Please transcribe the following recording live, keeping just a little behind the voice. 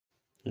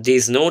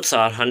These notes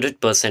are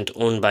 100%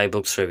 owned by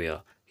Books Review.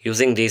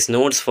 Using these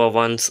notes for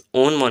one's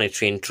own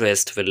monetary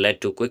interest will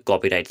lead to quick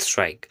copyright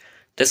strike.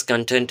 This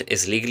content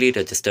is legally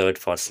registered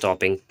for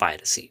stopping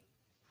piracy.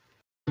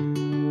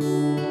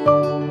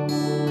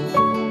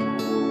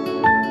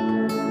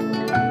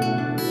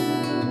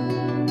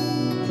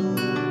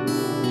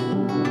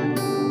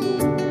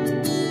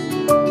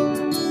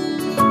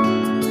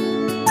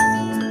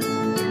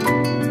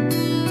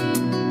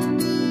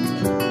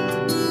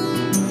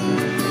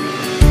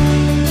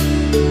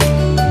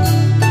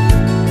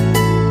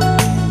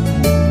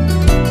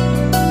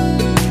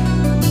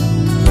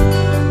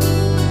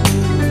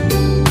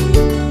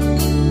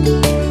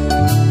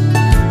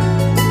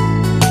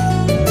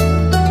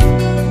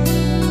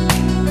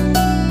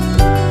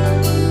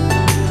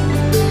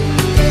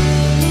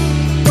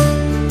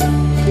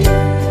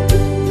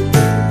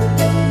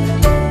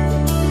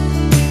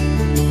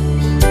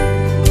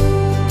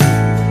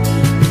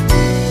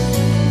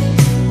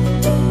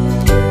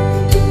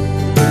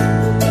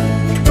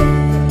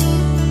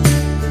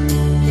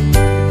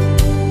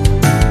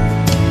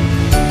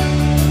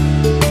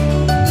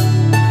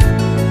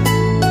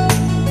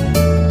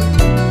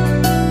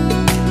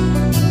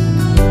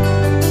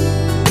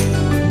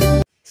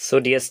 So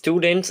dear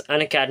students,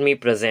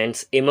 Unacademy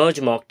presents Emerge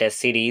Mock Test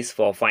Series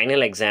for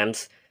final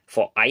exams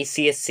for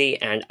ICSE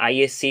and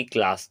ISC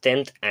class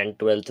 10th and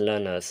 12th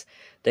learners.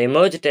 The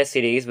Emerge Test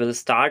Series will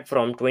start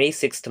from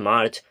 26th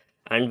March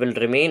and will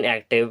remain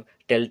active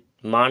till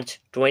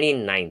March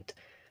 29th.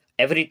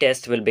 Every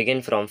test will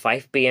begin from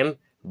 5 p.m.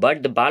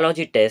 but the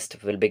biology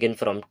test will begin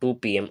from 2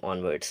 p.m.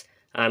 onwards.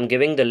 I am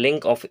giving the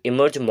link of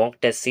Emerge Mock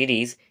Test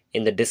Series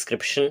in the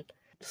description.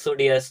 So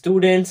dear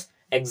students,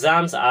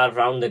 exams are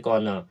round the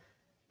corner.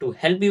 To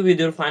help you with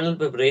your final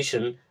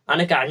preparation,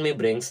 Unacademy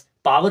brings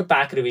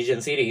PowerPack revision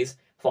series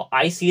for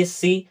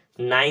ICSE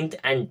 9th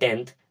and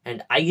 10th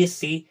and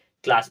ISC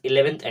class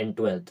 11th and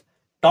 12th.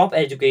 Top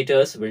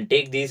educators will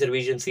take these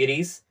revision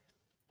series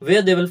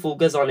where they will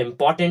focus on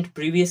important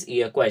previous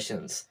year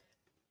questions.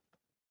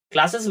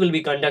 Classes will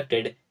be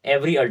conducted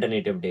every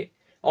alternative day.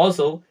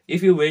 Also,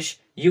 if you wish,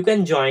 you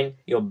can join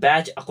your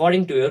batch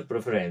according to your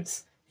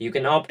preference. You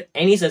can opt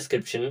any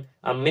subscription.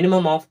 A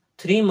minimum of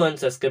 3 months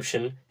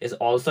subscription is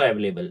also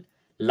available.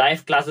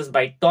 Live classes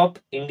by top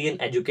Indian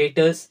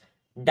educators,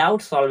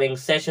 doubt solving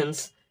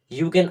sessions.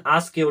 You can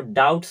ask your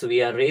doubts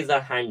via raise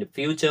a hand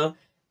feature.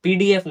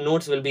 PDF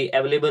notes will be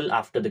available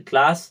after the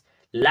class.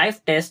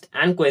 Live test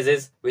and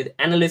quizzes with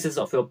analysis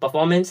of your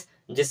performance,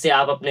 जिससे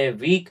आप अपने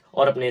week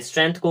और अपने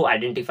strength को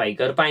identify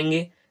कर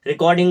पाएंगे.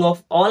 Recording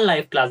of all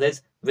live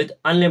classes with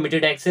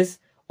unlimited access.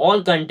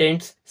 All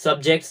contents,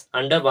 subjects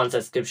under one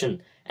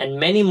subscription, and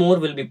many more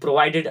will be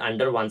provided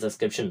under one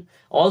subscription.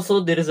 Also,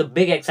 there is a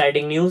big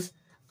exciting news.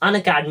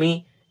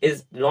 Unacademy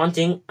is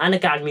launching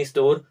Unacademy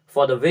store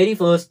for the very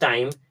first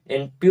time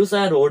in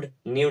Pusa Road,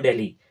 New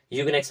Delhi.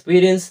 You can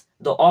experience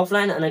the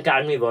offline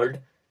Unacademy world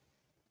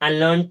and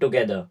learn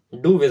together.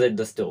 Do visit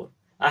the store.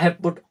 I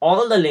have put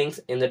all the links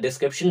in the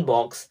description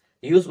box.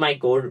 Use my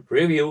code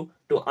REVIEW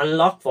to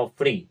unlock for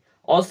free.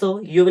 Also,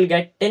 you will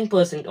get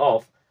 10%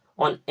 off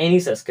on any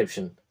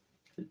subscription.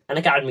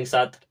 Unacademy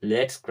साथ,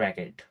 let's crack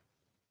it.